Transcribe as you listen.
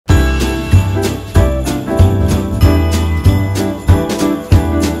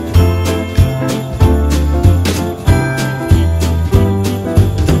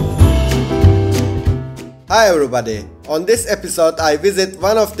Hi everybody! On this episode I visit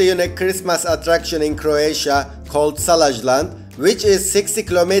one of the unique Christmas attraction in Croatia called Salajland, which is 60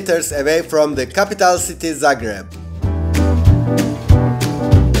 kilometers away from the capital city Zagreb.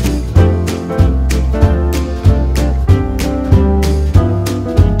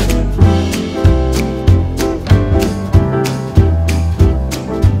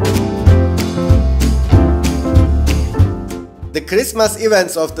 The Christmas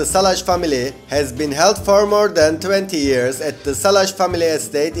events of the Salaj family has been held for more than 20 years at the Salaj family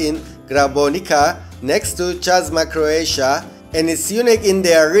estate in Grabovnica next to Čazma, Croatia, and is unique in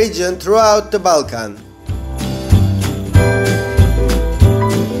their region throughout the Balkan.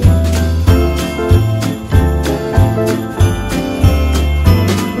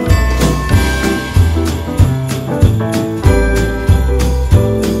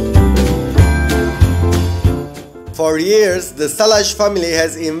 For years, the Salaj family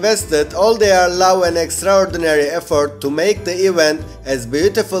has invested all their love and extraordinary effort to make the event as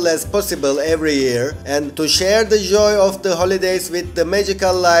beautiful as possible every year and to share the joy of the holidays with the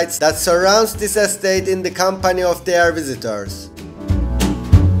magical lights that surrounds this estate in the company of their visitors.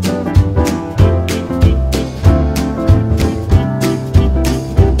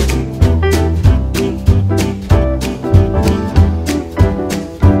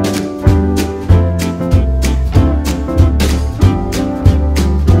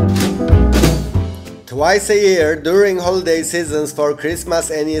 Twice a year during holiday seasons for Christmas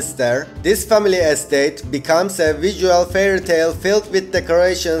and Easter, this family estate becomes a visual fairy tale filled with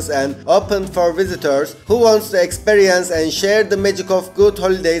decorations and open for visitors who wants to experience and share the magic of good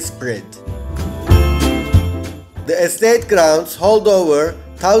holiday spirit. The estate grounds hold over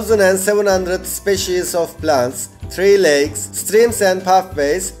 1,700 species of plants, 3 lakes, streams and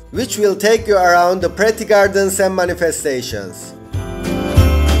pathways, which will take you around the pretty gardens and manifestations.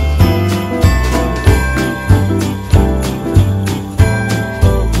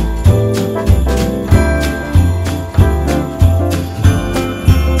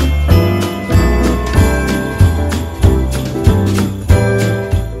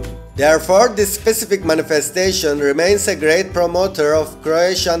 Therefore, this specific manifestation remains a great promoter of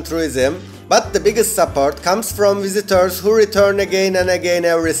Croatian tourism, but the biggest support comes from visitors who return again and again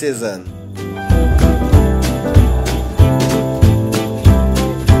every season.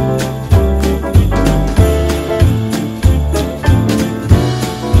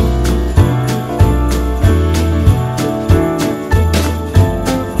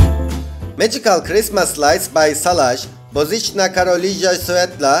 Magical Christmas lights by Salaj, Božićna Karolija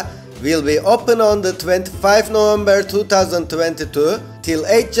Svetla, will be open on the 25 November 2022 till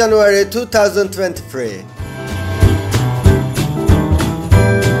 8 January 2023.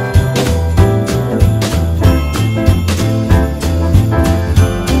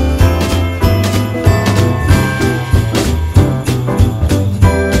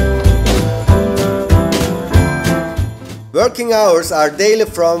 Working hours are daily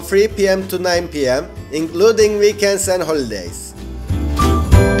from 3 p.m. to 9 p.m., including weekends and holidays.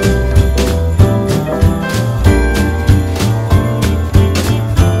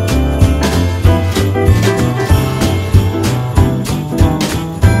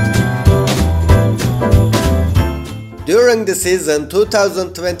 During the season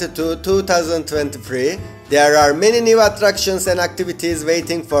 2022-2023, there are many new attractions and activities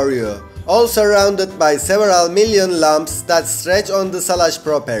waiting for you, all surrounded by several million lamps that stretch on the Salaj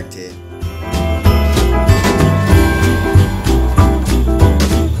property.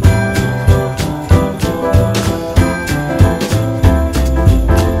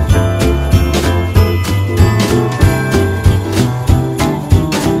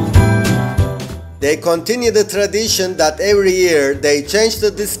 They continue the tradition that every year they change the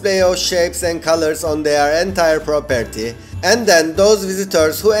display of shapes and colors on their entire property, and then those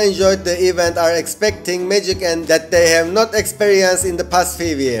visitors who enjoyed the event are expecting magic and that they have not experienced in the past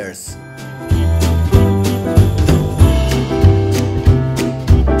few years.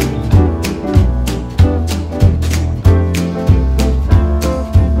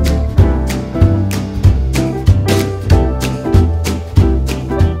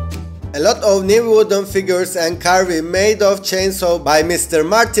 A lot of new wooden figures and carving made of chainsaw by Mr.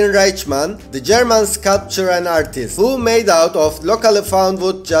 Martin Reichmann, the German sculptor and artist, who made out of locally found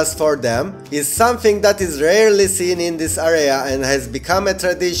wood just for them, is something that is rarely seen in this area and has become a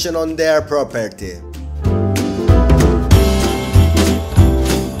tradition on their property.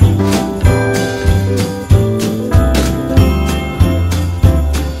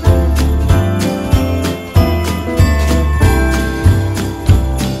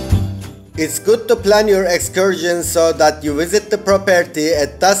 It's good to plan your excursion so that you visit the property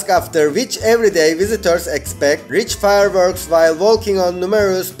at dusk, after which everyday visitors expect rich fireworks while walking on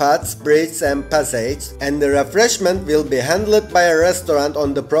numerous paths, bridges and passages, and the refreshment will be handled by a restaurant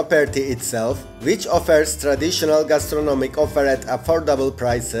on the property itself, which offers traditional gastronomic offer at affordable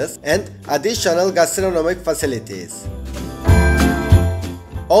prices and additional gastronomic facilities.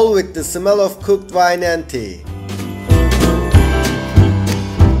 All with the smell of cooked wine and tea.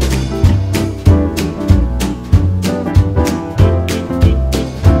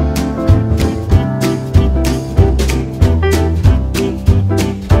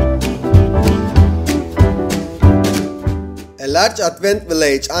 A large Advent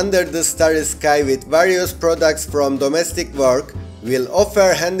village under the starry sky with various products from domestic work will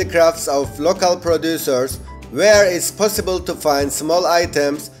offer handicrafts of local producers, where it's possible to find small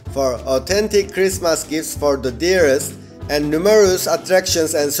items for authentic Christmas gifts for the dearest, and numerous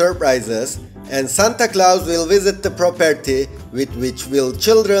attractions and surprises, and Santa Claus will visit the property, with which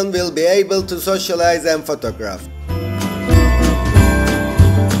children will be able to socialize and photograph.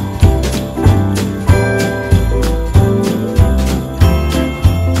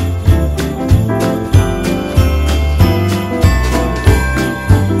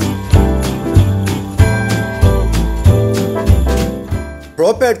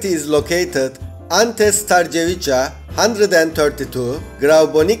 Property is located Ante Starjevica 132,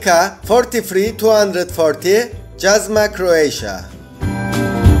 Grabovnica 43240, Čazma, Croatia.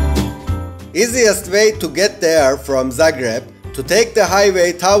 Easiest way to get there from Zagreb: to take the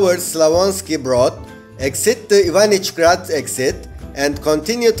highway towards Slavonski Brod, exit the Ivanić exit, and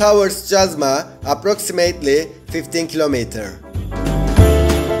continue towards Čazma, approximately 15 km.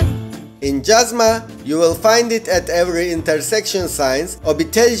 In Čazma, you will find it at every intersection signs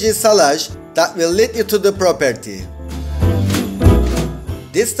Obitelji Salaj that will lead you to the property.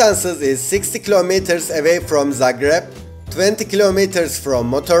 Distances is 60 km away from Zagreb, 20 km from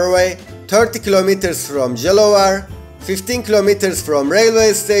motorway, 30 km from Jelovar, 15 km from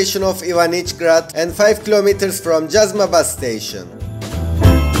railway station of Ivanić and 5 km from Čazma bus station.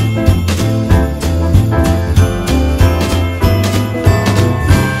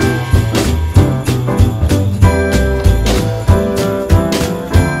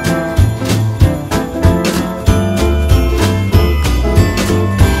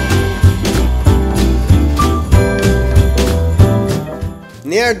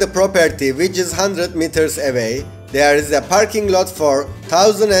 Near the property, which is 100 meters away, there is a parking lot for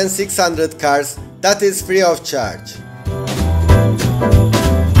 1,600 cars that is free of charge.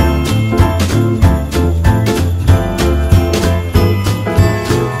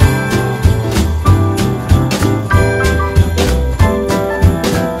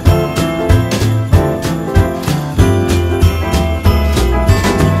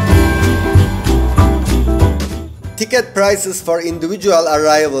 Ticket prices for individual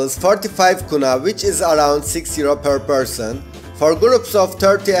arrivals 45 kuna, which is around 6 euro per person. For groups of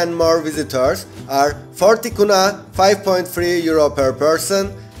 30 and more visitors are 40 kuna, 5.3 euro per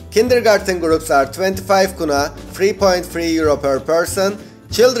person. Kindergarten groups are 25 kuna, 3.3 euro per person.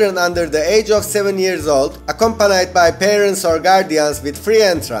 Children under the age of 7 years old, accompanied by parents or guardians, with free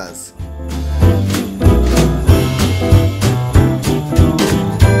entrance.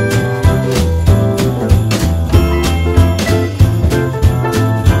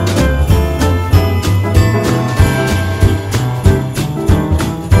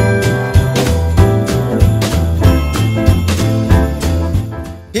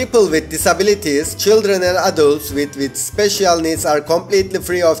 People with disabilities, children and adults with special needs are completely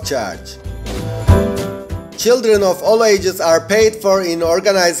free of charge. Children of all ages are paid for in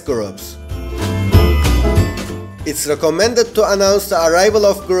organized groups. It's recommended to announce the arrival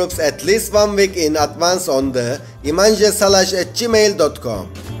of groups at least 1 week in advance on the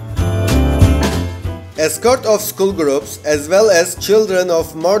imanjesalaj@gmail.com. Escort of school groups as well as children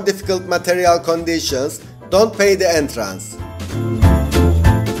of more difficult material conditions don't pay the entrance.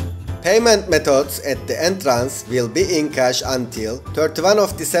 Payment methods at the entrance will be in cash until 31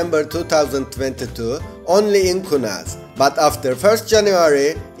 of December 2022 only in kunas, but after 1st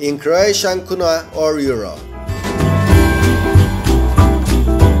January in Croatian kuna or euro.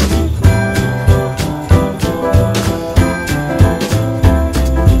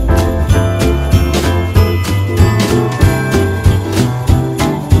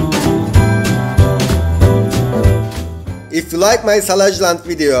 If you like my Salajland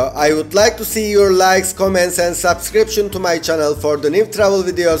video, I would like to see your likes, comments and subscription to my channel for the new travel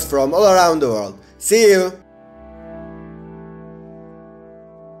videos from all around the world. See you!